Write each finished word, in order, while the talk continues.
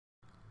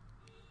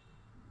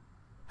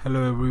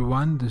Hello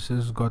everyone, this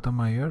is Gautam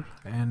Iyer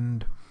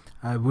and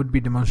I would be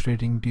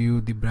demonstrating to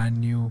you the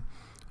brand new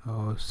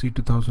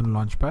C2000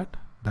 Launchpad,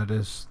 that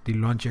is the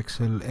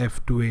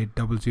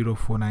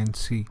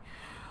LAUNCHXL-F280049C.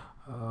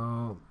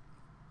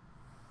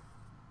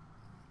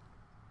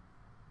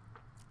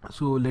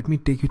 So let me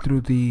take you through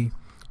the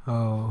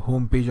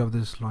home page of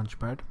this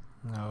Launchpad.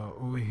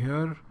 Over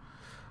here,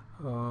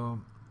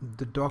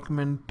 the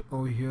document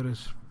over here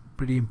is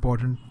pretty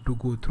important to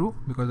go through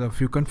because there are a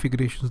few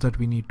configurations that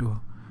we need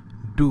to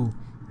do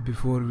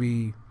before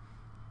we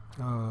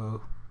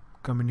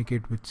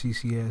communicate with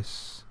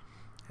CCS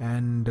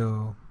and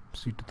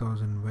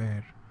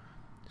C2000ware.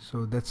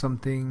 So that's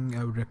something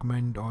I would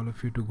recommend all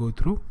of you to go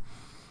through.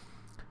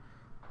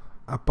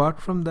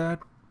 Apart from that,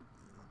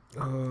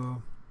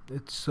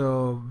 it's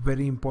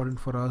very important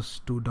for us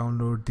to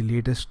download the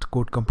latest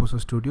Code Composer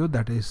Studio,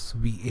 that is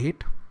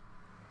V8.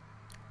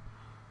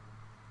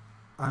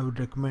 I would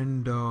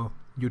recommend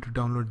you to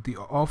download the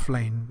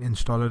offline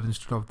installer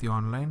instead of the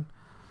online.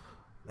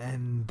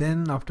 And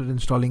then after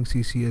installing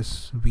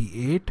CCS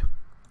V8,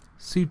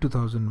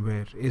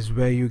 C2000ware is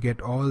where you get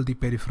all the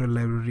peripheral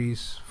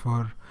libraries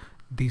for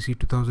the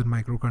C2000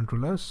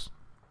 microcontrollers.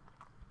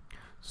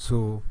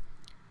 So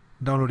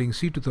downloading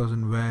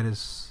C2000ware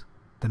is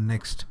the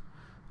next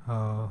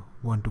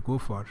one to go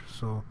for.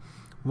 So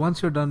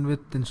once you're done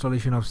with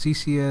installation of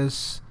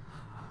CCS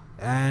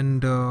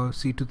and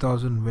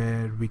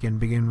C2000ware, we can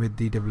begin with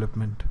the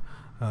development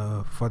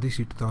for the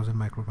C2000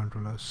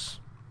 microcontrollers.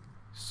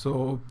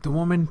 So the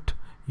moment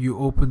you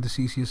open the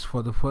CCS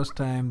for the first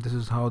time, this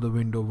is how the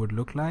window would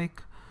look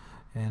like.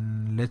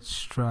 And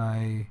let's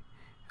try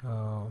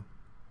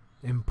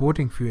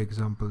importing few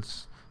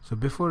examples. So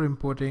before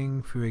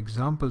importing few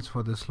examples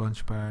for this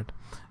Launchpad,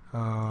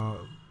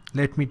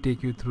 let me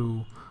take you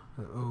through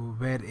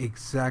where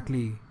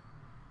exactly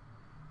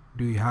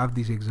do you have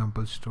these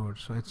examples stored.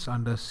 So it's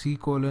under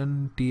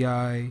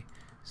C:TI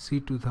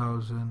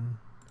C2000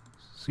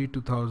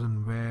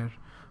 C2000ware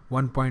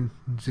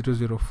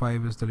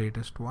 1.005 is the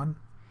latest one.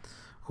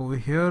 Over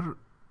here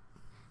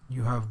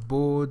you have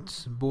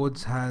boards.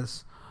 Boards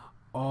has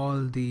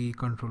all the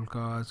control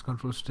cards,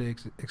 control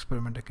sticks,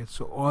 experimenter kits,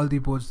 so all the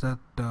boards that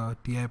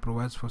TI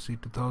provides for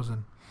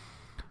C2000.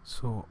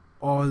 So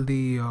all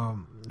the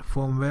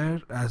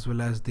firmware as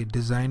well as the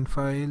design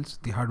files,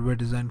 the hardware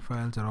design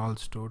files are all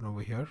stored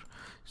over here.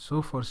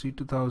 So for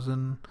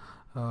C2000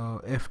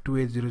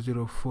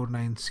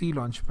 F280049C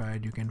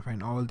Launchpad, you can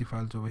find all the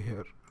files over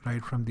here,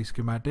 right from the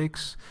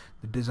schematics,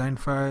 the design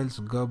files,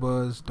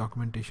 Gerbers,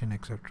 documentation,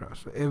 etc.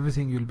 So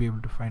everything you'll be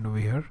able to find over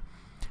here.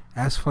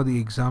 As for the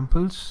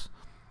examples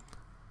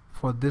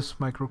for this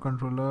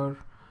microcontroller,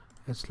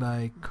 it's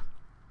like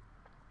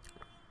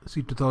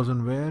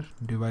C2000ware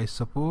device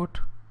support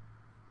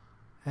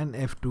and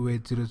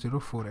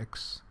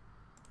F28004X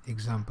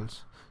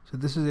examples. So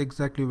this is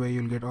exactly where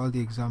you'll get all the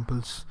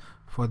examples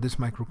for this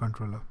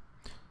microcontroller.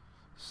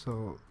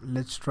 So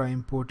let's try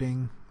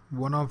importing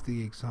one of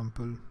the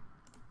example,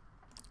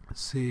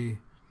 say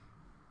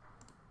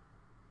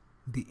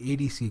the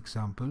ADC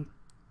example.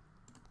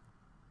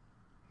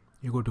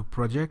 You go to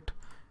project,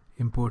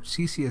 import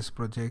CCS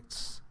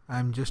projects.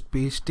 I'm just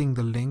pasting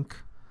the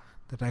link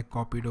that I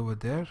copied over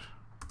there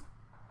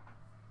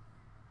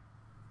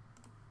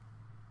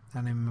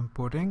and I'm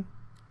importing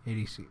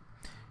ADC.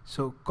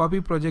 So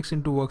copy projects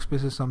into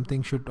workspace is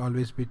something should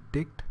always be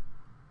ticked.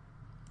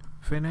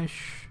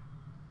 Finish.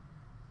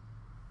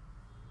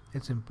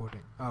 It's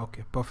importing.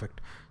 Okay,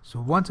 perfect. So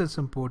once it's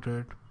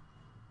imported,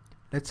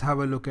 let's have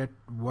a look at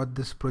what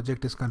this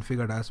project is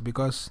configured as,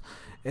 because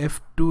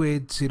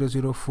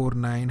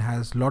F280049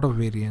 has a lot of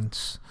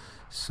variants.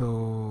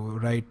 So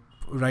right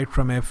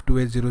from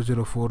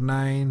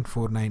F280049,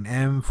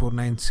 49M,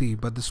 49C,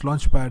 but this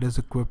Launchpad is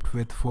equipped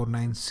with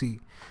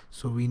 49C.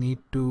 So we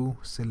need to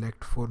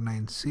select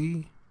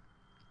 49C,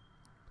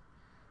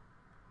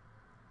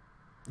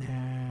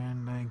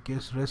 and I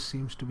guess rest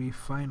seems to be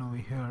fine over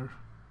here.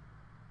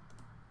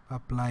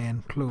 Apply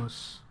and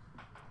close.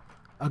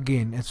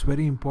 Again, it's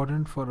very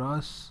important for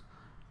us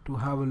to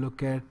have a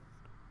look at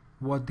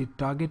what the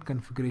target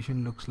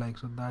configuration looks like.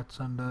 So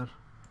that's under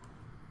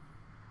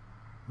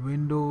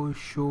Windows,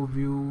 Show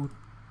View,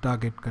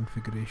 Target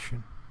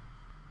Configuration.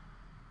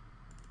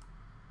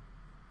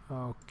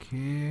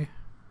 Okay,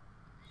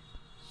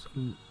 so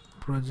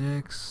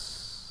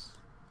projects.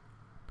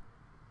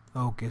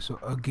 Okay, so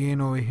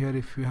again over here,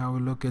 if you have a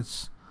look,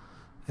 it's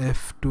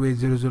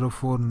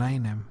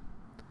F280049M.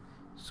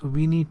 So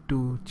we need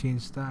to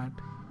change that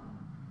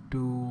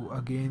to,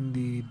 again,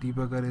 the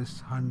debugger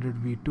is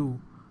 100v2.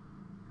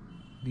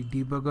 The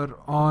debugger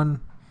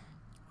on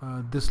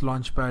this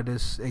Launchpad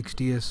is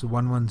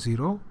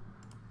XDS110.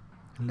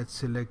 And let's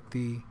select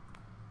the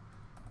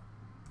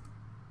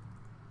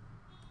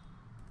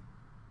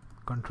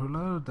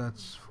controller,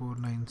 that's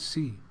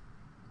 49C.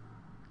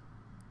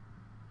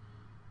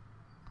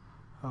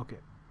 Okay,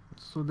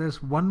 so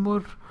there's one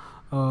more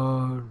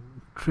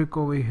trick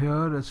over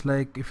here. It's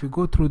like if you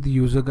go through the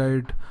user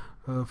guide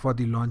for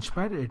the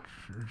Launchpad, it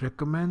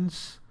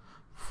recommends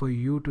for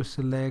you to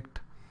select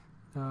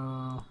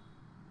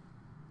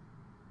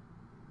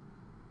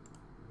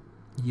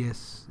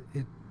Yes,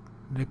 it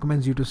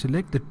recommends you to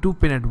select the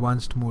 2-pin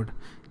advanced mode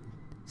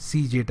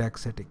C JTAG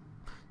setting.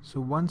 So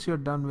once you're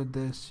done with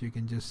this, you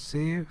can just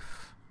save.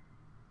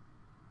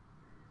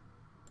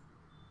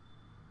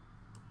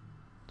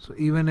 So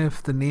even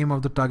if the name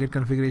of the target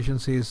configuration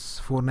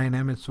says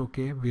 49M, it's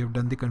okay. We have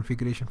done the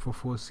configuration for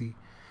 4C,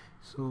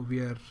 so we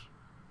are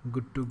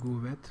good to go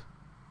with.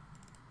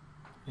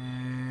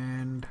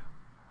 And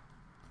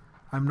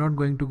I'm not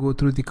going to go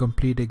through the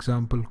complete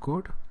example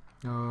code,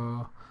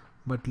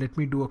 but let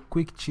me do a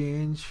quick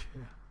change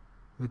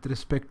with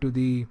respect to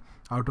the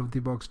out of the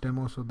box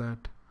demo so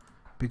that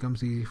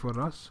becomes easy for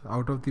us.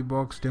 Out of the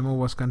box demo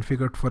was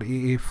configured for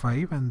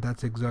AA5, and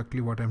that's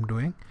exactly what I'm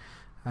doing.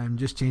 I'm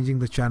just changing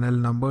the channel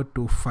number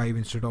to 5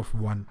 instead of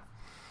 1.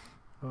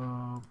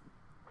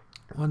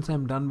 Once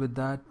I'm done with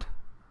that,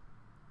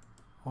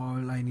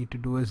 all I need to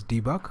do is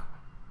debug.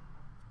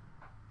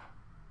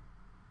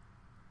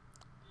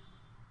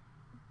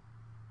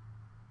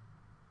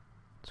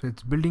 So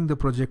it's building the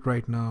project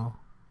right now,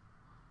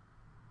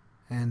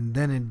 and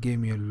then it gave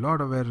me a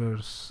lot of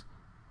errors.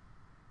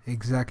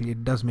 Exactly,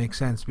 it does make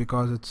sense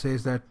because it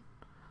says that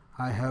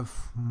I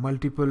have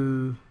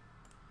multiple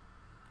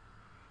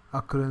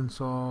occurrence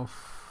of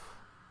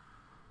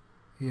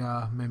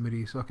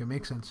memories. Okay,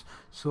 makes sense.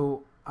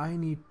 So I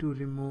need to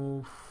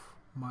remove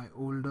my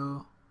older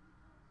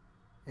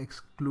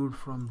exclude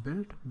from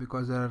build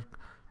because there are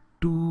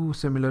 2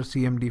 similar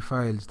CMD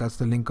files. That's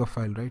the linker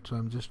file, right? So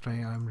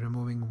I'm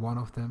removing one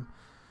of them.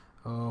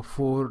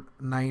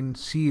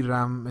 49C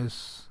RAM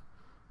is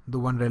the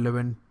one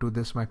relevant to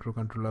this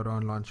microcontroller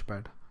on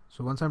Launchpad.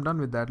 So once I'm done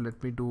with that,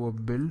 let me do a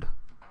build.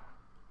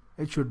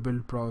 It should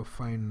build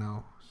fine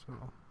now. So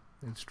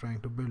it's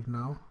trying to build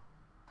now.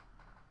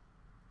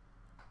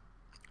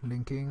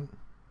 Linking.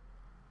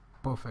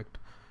 Perfect.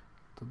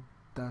 So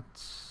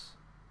that's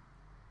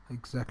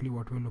exactly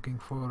what we're looking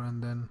for.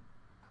 And then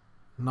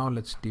now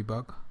let's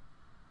debug.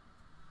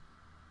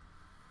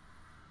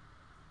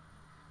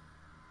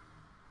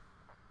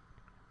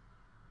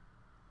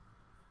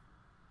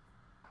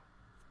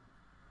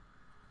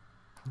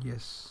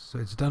 Yes, so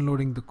it's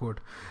downloading the code.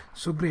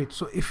 So great.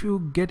 So if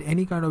you get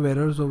any kind of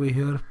errors over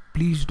here,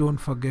 please don't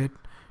forget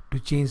to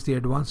change the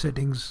advanced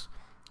settings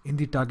in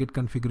the target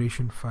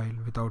configuration file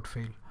without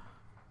fail.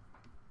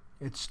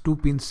 It's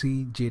 2-pin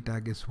C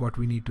JTAG is what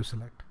we need to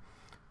select.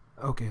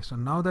 Okay, so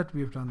now that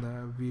we've done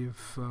that,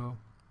 we've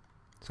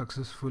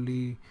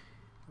successfully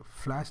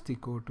flashed the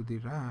code to the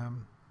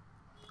RAM.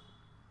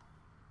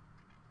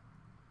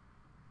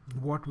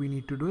 What we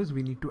need to do is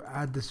we need to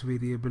add this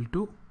variable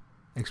to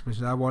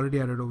expression. I've already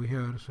added over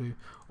here, so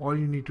all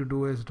you need to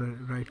do is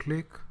right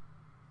click,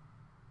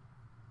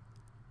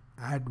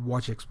 add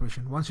watch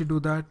expression. Once you do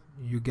that,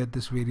 you get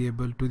this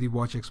variable to the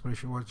watch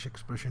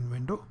expression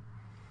window.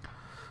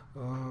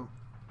 On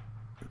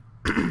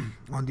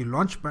the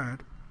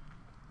Launchpad,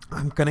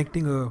 I'm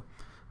connecting a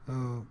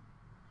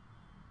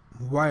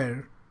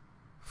wire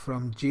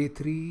from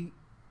J3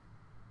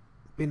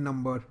 pin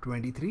number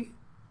 23.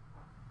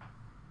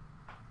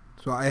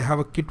 So I have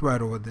a kit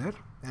wire over there,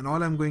 and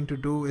all I'm going to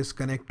do is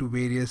connect to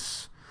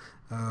various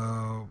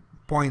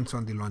points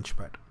on the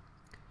Launchpad.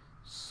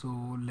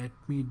 So let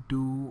me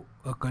do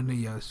a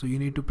so you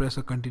need to press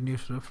a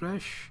continuous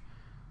refresh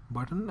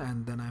button,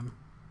 and then I'm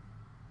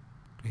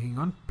clicking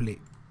on play.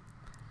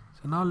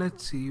 So now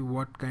let's see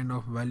what kind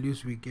of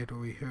values we get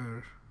over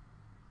here.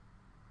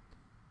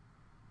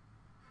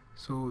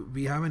 So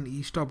we have an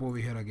e-stop over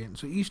here again.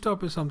 So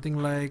e-stop is something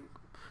like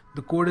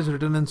the code is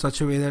written in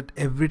such a way that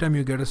every time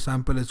you get a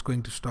sample, it's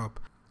going to stop.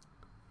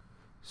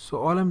 So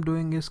all I'm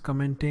doing is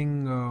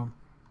commenting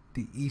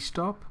the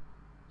e-stop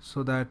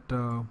so that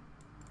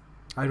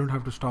I don't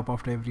have to stop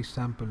after every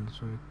sample.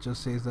 So it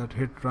just says that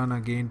hit run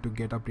again to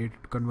get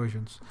updated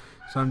conversions.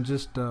 So I'm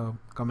just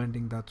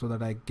commenting that so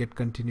that I get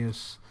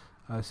continuous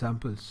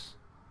samples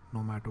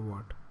no matter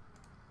what.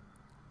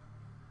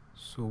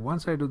 So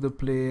once I do the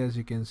play, as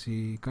you can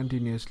see,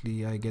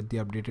 continuously I get the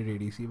updated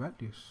ADC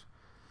values.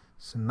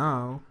 So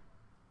now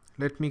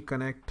let me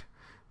connect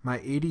my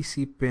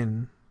ADC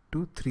pin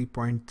to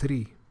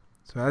 3.3.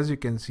 So as you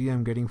can see,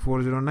 I'm getting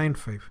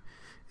 4095.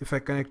 If I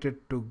connect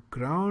it to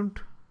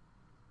ground,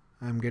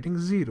 I'm getting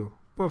 0.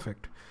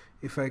 Perfect.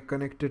 If I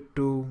connect it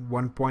to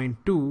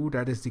 1.2,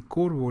 that is the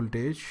core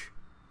voltage,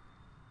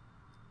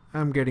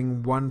 I'm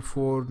getting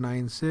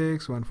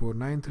 1496,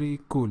 1493.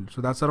 Cool.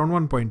 So that's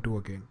around 1.2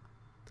 again.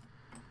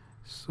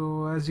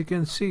 So as you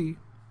can see,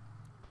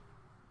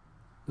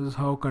 this is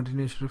how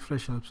continuous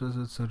refresh helps us.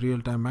 It's a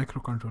real-time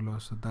microcontroller,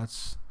 so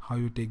that's how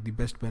you take the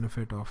best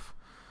benefit of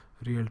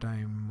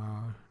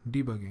real-time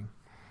debugging.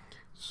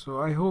 So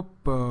I hope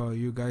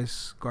you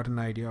guys got an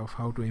idea of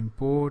how to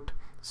import,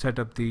 set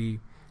up the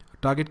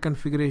target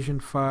configuration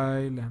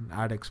file, and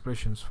add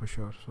expressions for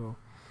sure. So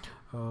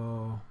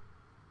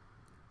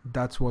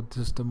that's what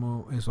this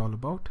demo is all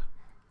about.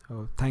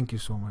 Thank you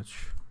so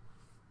much.